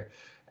last year.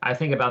 I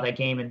think about that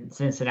game in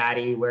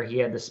Cincinnati where he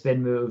had the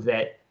spin move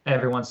that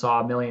everyone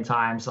saw a million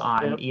times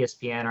on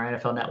ESPN or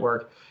NFL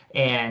Network.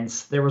 And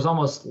there was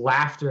almost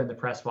laughter in the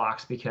press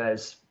box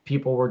because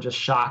people were just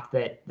shocked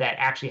that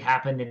actually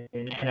happened in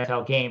an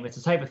NFL game. It's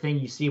the type of thing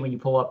you see when you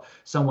pull up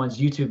someone's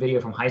YouTube video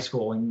from high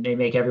school and they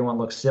make everyone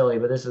look silly,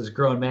 but this is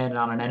grown men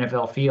on an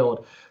NFL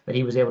field that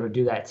he was able to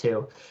do that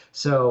too.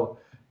 So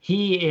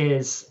he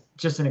is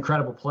just an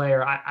incredible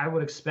player. I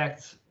would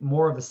expect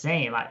more of the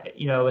same.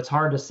 It's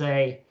hard to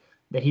say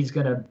that he's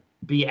going to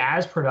be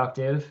as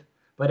productive,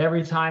 but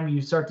every time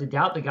you start to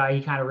doubt the guy,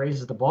 he kind of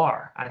raises the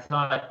bar. I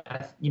thought,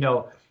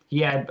 he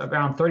had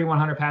around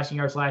 3,100 passing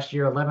yards last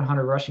year,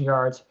 1,100 rushing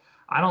yards.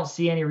 I don't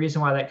see any reason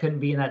why that couldn't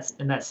be in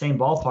that same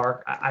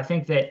ballpark. I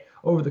think that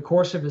over the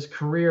course of his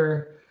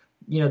career,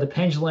 the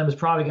pendulum is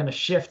probably going to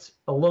shift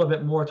a little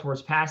bit more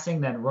towards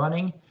passing than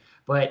running.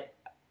 But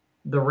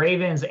the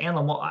Ravens and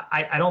Lamar,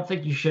 I don't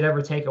think you should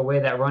ever take away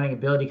that running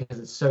ability because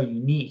it's so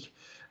unique.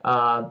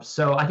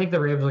 So I think the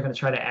Ravens are going to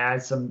try to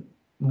add some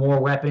more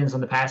weapons on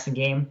the passing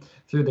game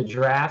through the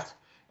draft,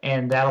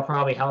 and that'll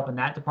probably help in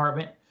that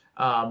department.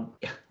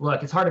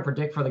 Look, it's hard to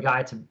predict for the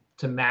guy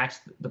to match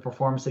the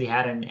performance that he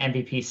had in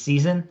MVP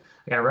season.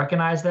 Like, I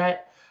recognize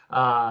that.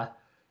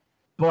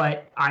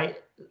 But I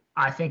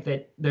think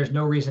that there's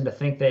no reason to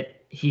think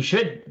that he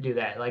should do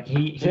that. Like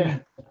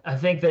I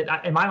think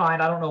that in my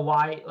mind, I don't know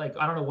why,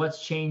 I don't know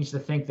what's changed to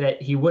think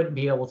that he wouldn't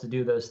be able to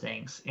do those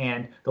things.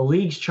 And the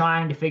league's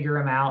trying to figure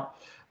him out.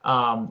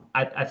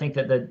 I think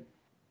that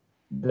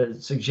the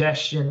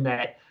suggestion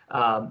that,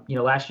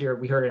 last year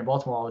we heard it in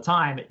Baltimore all the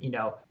time,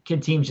 can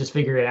teams just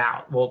figure it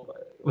out? Well,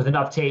 with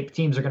enough tape,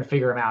 teams are going to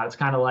figure them out. It's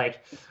kind of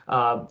like,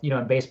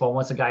 in baseball,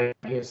 once a guy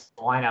gets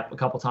the lineup a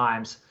couple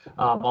times,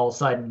 all of a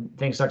sudden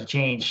things start to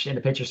change and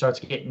the pitcher starts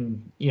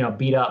getting,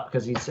 beat up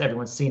because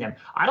everyone's seen him.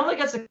 I don't think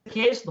that's the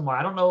case with Lamar.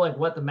 I don't know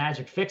what the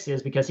magic fix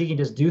is because he can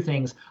just do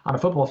things on a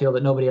football field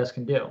that nobody else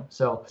can do.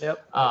 So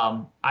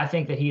I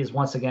think that he is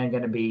once again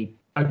going to be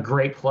a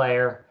great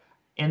player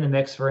in the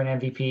mix for an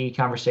MVP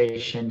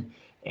conversation.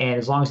 And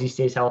as long as he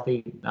stays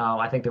healthy,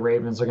 I think the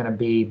Ravens are going to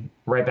be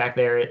right back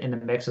there in the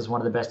mix as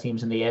one of the best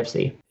teams in the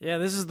AFC. Yeah,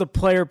 this is the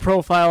player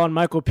profile on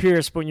Michael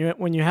Pierce. But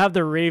when you have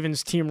the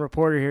Ravens team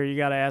reporter here, you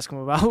got to ask him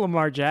about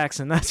Lamar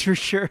Jackson. That's for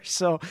sure.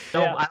 So I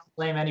don't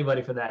blame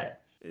anybody for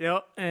that.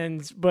 Yep,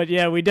 but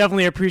we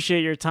definitely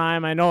appreciate your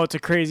time. I know it's a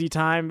crazy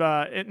time,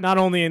 not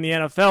only in the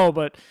NFL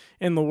but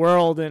in the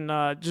world,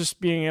 and just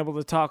being able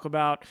to talk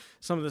about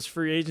some of this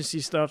free agency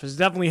stuff has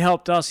definitely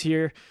helped us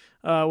here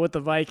with the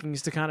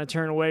Vikings to kind of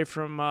turn away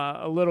from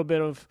a little bit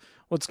of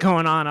what's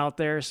going on out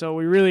there. So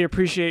we really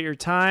appreciate your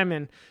time,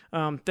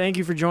 and thank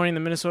you for joining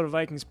the Minnesota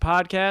Vikings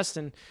podcast.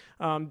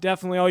 And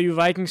definitely all you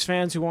Vikings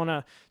fans who want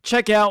to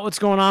check out what's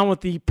going on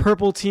with the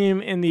purple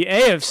team in the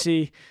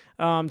AFC,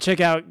 check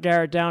out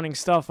Garrett Downing's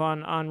stuff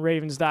on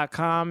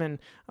Ravens.com. And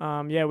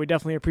we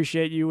definitely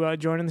appreciate you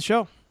joining the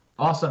show.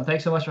 Awesome.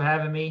 Thanks so much for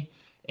having me.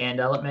 And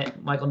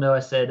let Michael know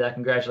I said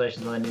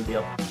congratulations on the new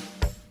deal.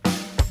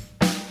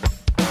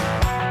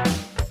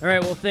 All right,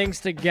 well,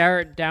 thanks to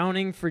Garrett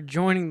Downing for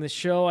joining the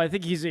show. I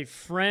think he's a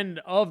friend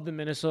of the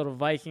Minnesota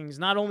Vikings,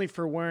 not only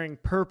for wearing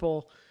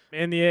purple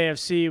in the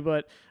AFC,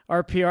 but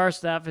our PR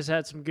staff has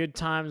had some good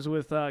times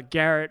with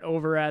Garrett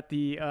over at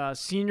the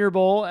Senior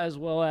Bowl as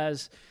well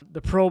as the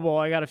Pro Bowl.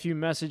 I got a few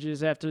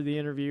messages after the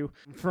interview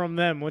from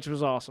them, which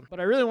was awesome. But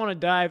I really want to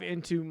dive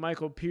into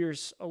Michael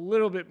Pierce a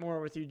little bit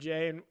more with you,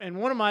 Jay. And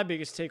one of my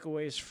biggest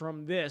takeaways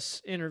from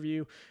this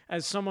interview,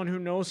 as someone who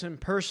knows him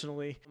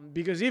personally,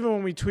 because even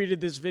when we tweeted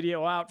this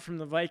video out from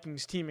the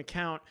Vikings team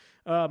account,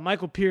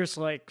 Michael Pierce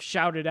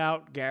shouted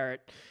out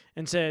Garrett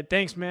and said,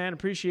 "Thanks, man.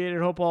 Appreciate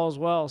it. Hope all is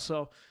well."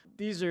 So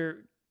these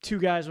are two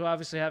guys who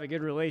obviously have a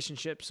good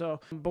relationship.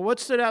 But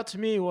what stood out to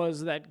me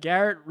was that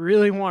Garrett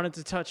really wanted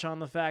to touch on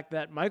the fact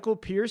that Michael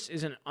Pierce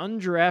is an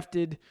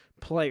undrafted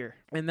player.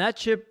 And that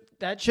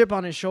chip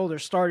on his shoulder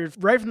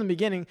started right from the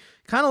beginning,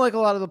 kind of like a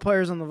lot of the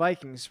players on the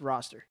Vikings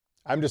roster.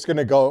 I'm just going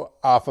to go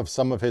off of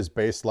some of his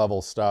base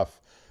level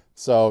stuff.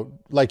 So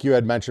like you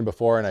had mentioned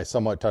before, and I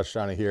somewhat touched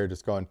on it here,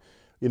 just going,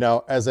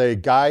 as a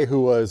guy who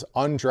was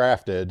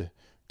undrafted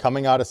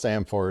coming out of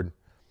Samford,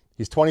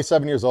 he's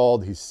 27 years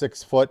old. He's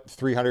 6 foot,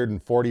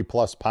 340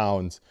 plus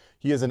pounds.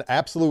 He is an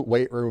absolute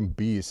weight room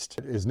beast.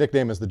 His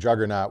nickname is the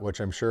Juggernaut,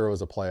 which I'm sure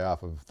was a play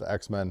off of the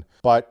X-Men.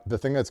 But the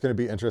thing that's going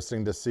to be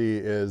interesting to see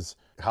is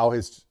how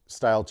his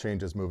style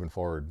changes moving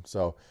forward.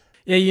 So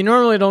yeah, you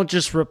normally don't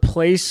just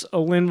replace a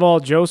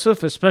Linval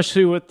Joseph,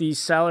 especially with the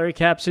salary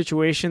cap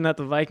situation that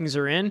the Vikings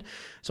are in.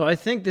 So I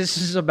think this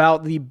is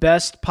about the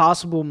best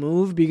possible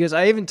move, because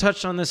I even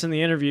touched on this in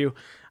the interview.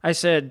 I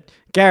said,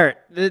 Garrett,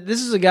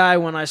 this is a guy,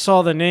 when I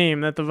saw the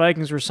name that the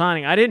Vikings were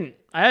signing, I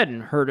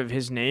hadn't heard of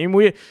his name.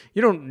 You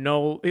don't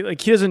know, he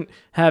doesn't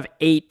have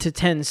 8 to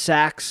 10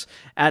 sacks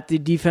at the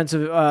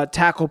defensive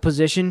tackle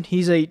position.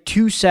 He's a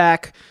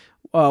 2-sack,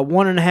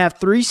 1.5,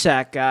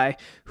 3-sack guy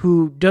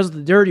who does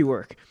the dirty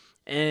work.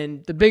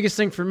 And the biggest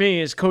thing for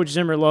me is Coach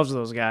Zimmer loves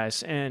those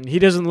guys. And he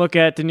doesn't look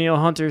at Danielle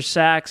Hunter's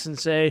sacks and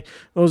say,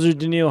 those are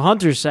Danielle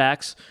Hunter's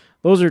sacks.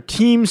 Those are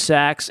team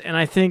sacks. And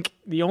I think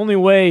the only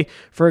way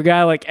for a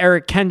guy like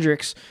Eric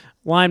Kendricks,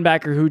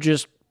 linebacker who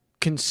just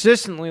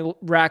consistently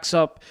racks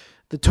up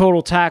the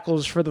total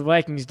tackles for the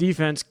Vikings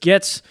defense,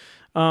 gets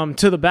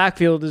to the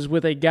backfield, is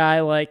with a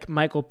guy like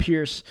Michael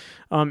Pierce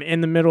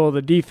in the middle of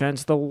the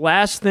defense. The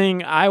last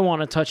thing I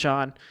want to touch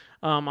on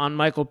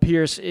Michael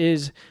Pierce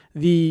is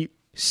the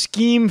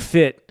scheme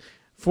fit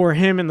for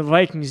him in the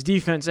Vikings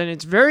defense. And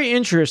it's very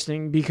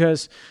interesting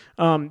because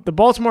the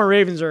Baltimore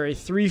Ravens are a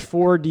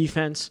 3-4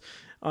 defense,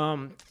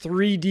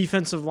 3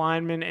 defensive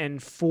linemen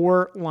and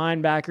 4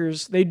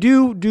 linebackers. They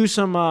do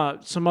some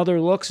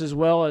other looks as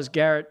well, as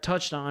Garrett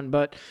touched on,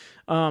 but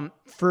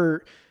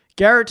for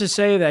Garrett to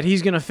say that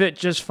he's going to fit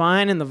just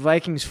fine in the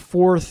Vikings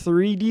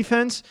 4-3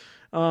 defense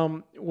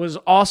was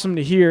awesome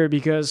to hear,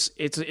 because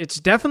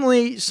it's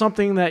definitely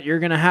something that you're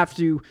going to have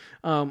to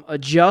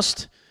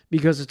adjust,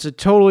 because it's a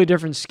totally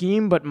different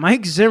scheme. But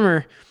Mike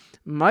Zimmer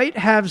might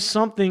have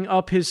something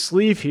up his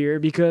sleeve here,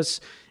 because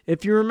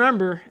if you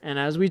remember, and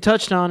as we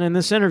touched on in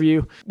this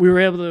interview, we were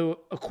able to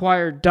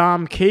acquire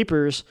Dom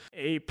Capers,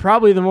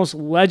 probably the most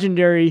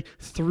legendary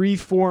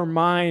 3-4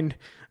 mind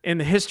in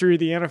the history of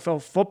the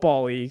NFL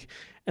Football League.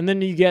 And then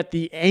you get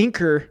the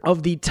anchor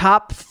of the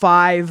top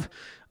 5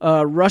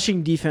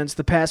 rushing defense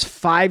the past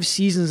 5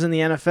 seasons in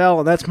the NFL,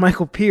 and that's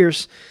Michael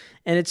Pierce.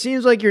 And it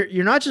seems like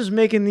you're not just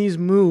making these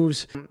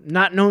moves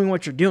not knowing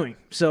what you're doing.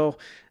 So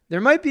there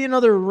might be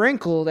another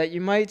wrinkle that you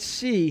might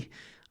see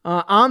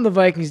on the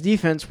Vikings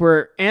defense,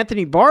 where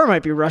Anthony Barr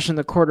might be rushing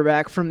the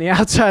quarterback from the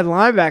outside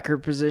linebacker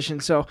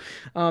position. So,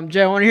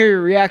 Jay, I want to hear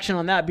your reaction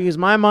on that, because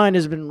my mind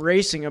has been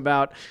racing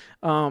about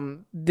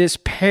this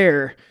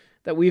pair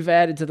that we've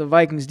added to the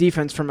Vikings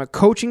defense from a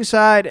coaching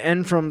side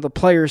and from the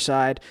player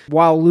side,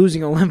 while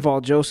losing a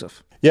Linval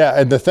Joseph. Yeah,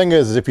 and the thing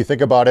is, if you think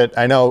about it,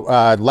 I know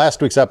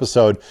last week's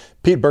episode,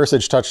 Pete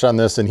Bursich touched on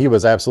this, and he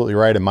was absolutely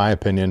right, in my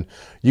opinion.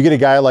 You get a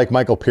guy like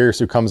Michael Pierce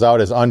who comes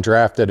out as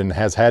undrafted and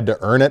has had to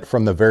earn it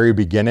from the very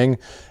beginning,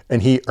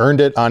 and he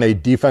earned it on a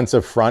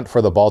defensive front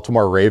for the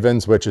Baltimore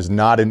Ravens, which is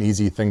not an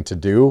easy thing to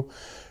do.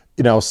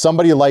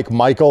 Somebody like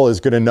Michael is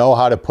going to know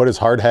how to put his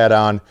hard hat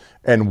on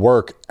and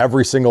work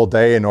every single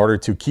day in order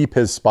to keep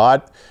his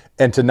spot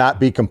and to not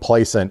be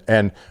complacent.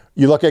 And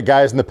you look at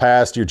guys in the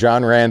past, your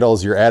John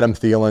Randalls, your Adam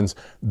Thielens,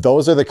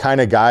 those are the kind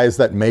of guys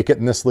that make it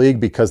in this league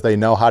because they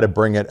know how to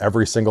bring it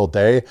every single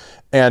day.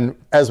 And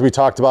as we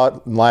talked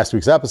about in last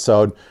week's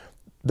episode,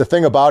 the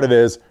thing about it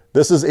is,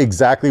 this is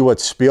exactly what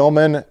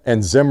Spielman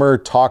and Zimmer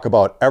talk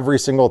about every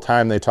single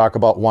time they talk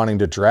about wanting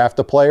to draft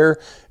a player,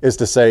 is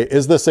to say,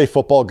 is this a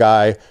football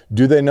guy?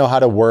 Do they know how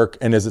to work?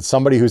 And is it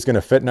somebody who's going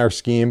to fit in our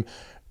scheme?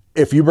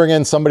 If you bring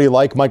in somebody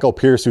like Michael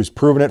Pierce, who's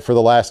proven it for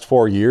the last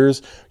 4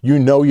 years,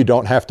 you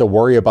don't have to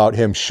worry about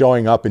him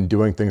showing up and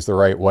doing things the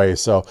right way.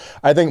 So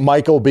I think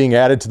Michael being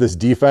added to this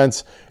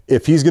defense,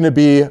 if he's going to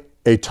be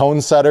a tone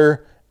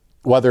setter,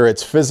 whether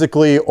it's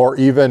physically or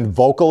even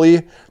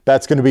vocally,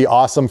 that's going to be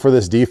awesome for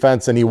this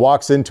defense. And he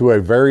walks into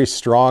a very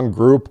strong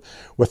group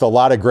with a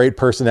lot of great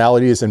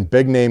personalities and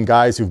big name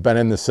guys who've been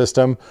in the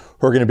system,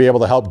 who are going to be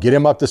able to help get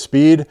him up to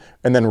speed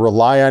and then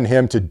rely on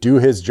him to do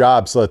his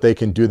job so that they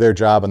can do their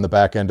job on the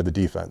back end of the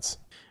defense.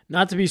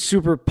 Not to be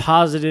super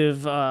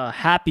positive,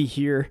 happy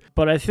here,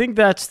 but I think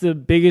that's the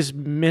biggest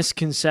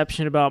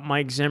misconception about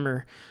Mike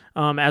Zimmer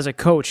as a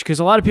coach, because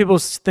a lot of people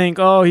think,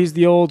 oh, he's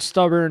the old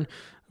stubborn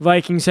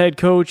Vikings head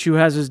coach who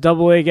has his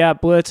double-A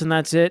gap blitz and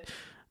that's it.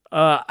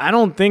 I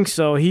don't think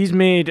so. He's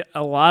made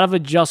a lot of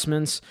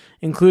adjustments,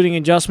 including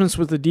adjustments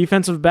with the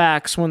defensive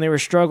backs when they were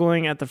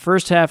struggling at the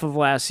first half of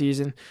last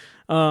season.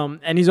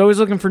 And he's always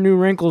looking for new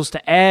wrinkles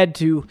to add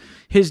to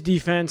his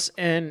defense,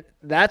 and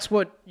that's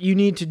what you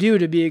need to do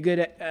to be a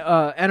good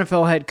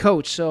NFL head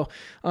coach. So,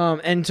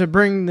 and to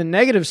bring the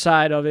negative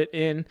side of it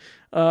in,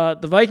 the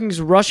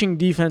Vikings' rushing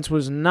defense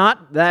was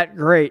not that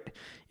great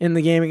in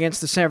the game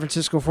against the San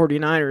Francisco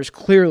 49ers,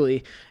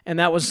 clearly, and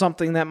that was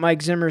something that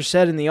Mike Zimmer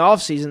said in the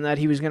offseason that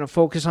he was going to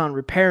focus on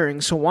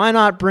repairing. So why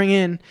not bring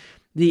in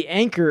the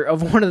anchor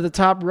of one of the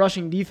top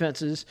rushing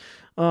defenses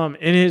in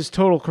his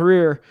total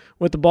career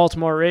with the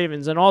Baltimore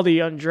Ravens, and all the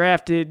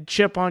undrafted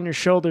chip on your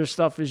shoulder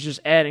stuff is just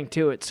adding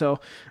to it. So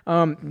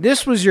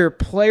this was your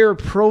player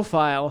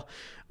profile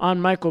on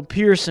Michael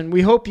Pearson.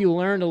 We hope you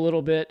learned a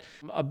little bit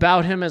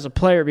about him as a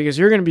player, because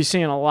you're going to be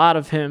seeing a lot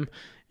of him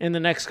in the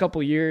next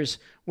couple years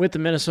with the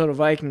Minnesota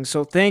Vikings.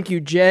 So thank you,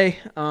 Jay.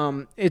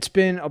 It's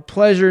been a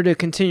pleasure to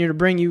continue to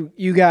bring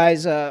you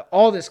guys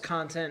all this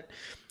content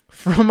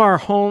from our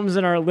homes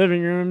and our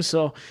living rooms.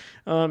 So,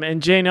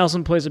 and Jay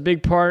Nelson plays a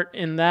big part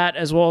in that,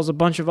 as well as a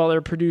bunch of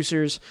other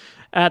producers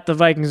at the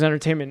Vikings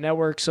Entertainment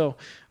Network. So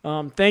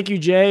thank you,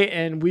 Jay,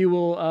 and we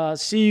will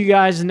see you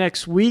guys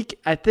next week.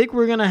 I think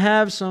we're going to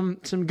have some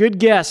good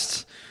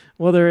guests,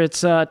 whether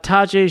it's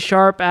Tajay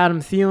Sharp, Adam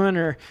Thielen,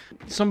 or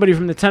somebody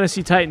from the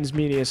Tennessee Titans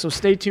media. So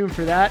stay tuned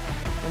for that,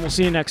 and we'll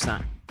see you next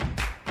time.